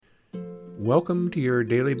Welcome to your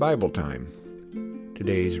daily Bible time.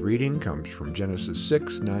 Today's reading comes from Genesis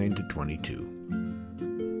 6, 9 to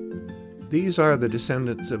 22. These are the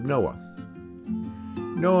descendants of Noah.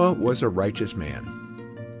 Noah was a righteous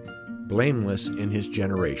man, blameless in his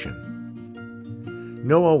generation.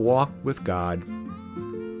 Noah walked with God,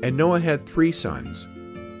 and Noah had 3 sons,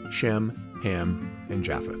 Shem, Ham, and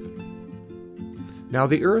Japheth. Now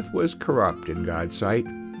the earth was corrupt in God's sight,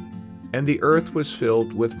 and the earth was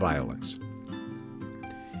filled with violence.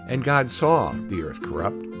 And God saw the earth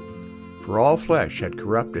corrupt, for all flesh had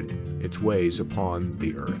corrupted its ways upon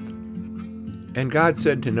the earth. And God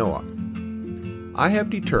said to Noah, I have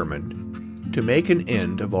determined to make an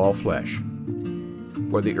end of all flesh,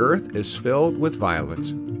 for the earth is filled with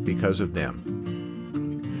violence because of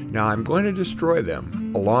them. Now I'm going to destroy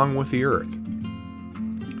them along with the earth.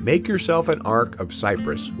 Make yourself an ark of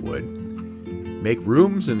cypress wood, make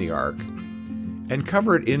rooms in the ark, and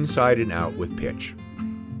cover it inside and out with pitch.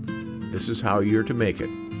 This is how you're to make it.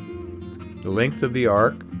 The length of the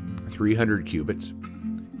ark, 300 cubits,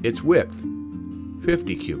 its width,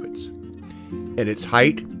 50 cubits, and its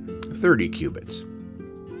height, 30 cubits.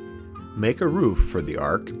 Make a roof for the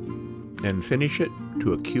ark, and finish it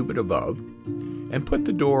to a cubit above, and put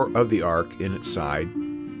the door of the ark in its side.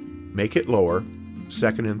 Make it lower,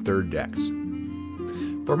 2nd and 3rd decks.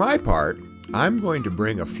 For my part, I'm going to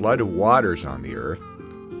bring a flood of waters on the earth,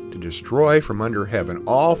 to destroy from under heaven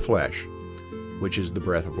all flesh, which is the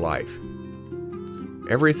breath of life.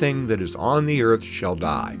 Everything that is on the earth shall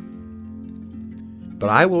die. But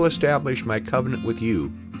I will establish my covenant with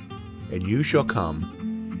you, and you shall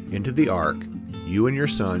come into the ark, you and your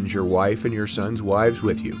sons, your wife and your sons' wives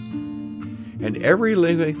with you. And every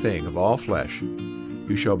living thing of all flesh,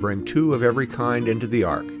 you shall bring 2 of every kind into the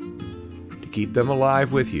ark, to keep them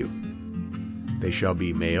alive with you. They shall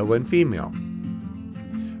be male and female.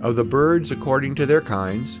 Of the birds according to their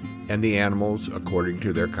kinds, and the animals according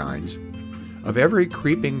to their kinds, of every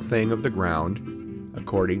creeping thing of the ground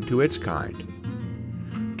according to its kind.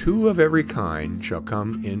 2 of every kind shall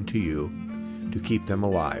come into you to keep them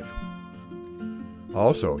alive.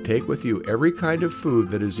 Also take with you every kind of food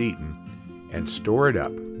that is eaten, and store it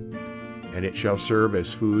up, and it shall serve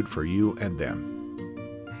as food for you and them.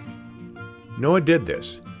 Noah did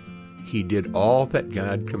this. He did all that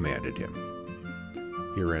God commanded him.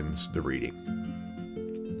 Here ends the reading.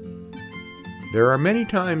 There are many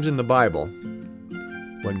times in the Bible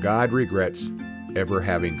when God regrets ever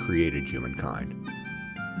having created humankind,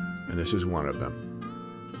 and this is one of them.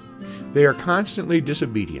 They are constantly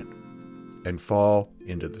disobedient and fall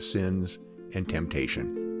into the sins and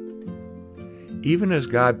temptation. Even as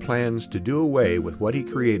God plans to do away with what he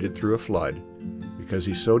created through a flood because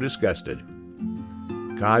he's so disgusted,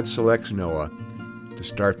 God selects Noah to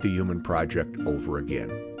start the human project over again.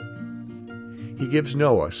 He gives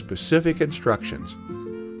Noah specific instructions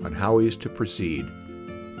on how he is to proceed,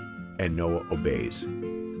 and Noah obeys.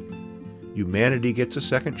 Humanity gets a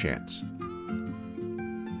second chance.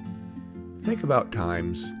 Think about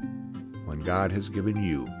times when God has given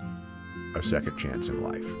you a second chance in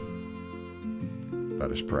life.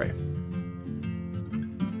 Let us pray.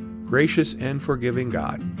 Gracious and forgiving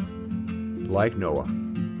God, like Noah,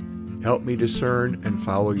 help me discern and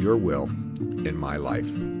follow your will in my life.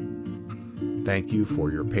 Thank you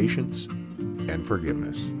for your patience and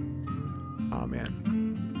forgiveness. Amen.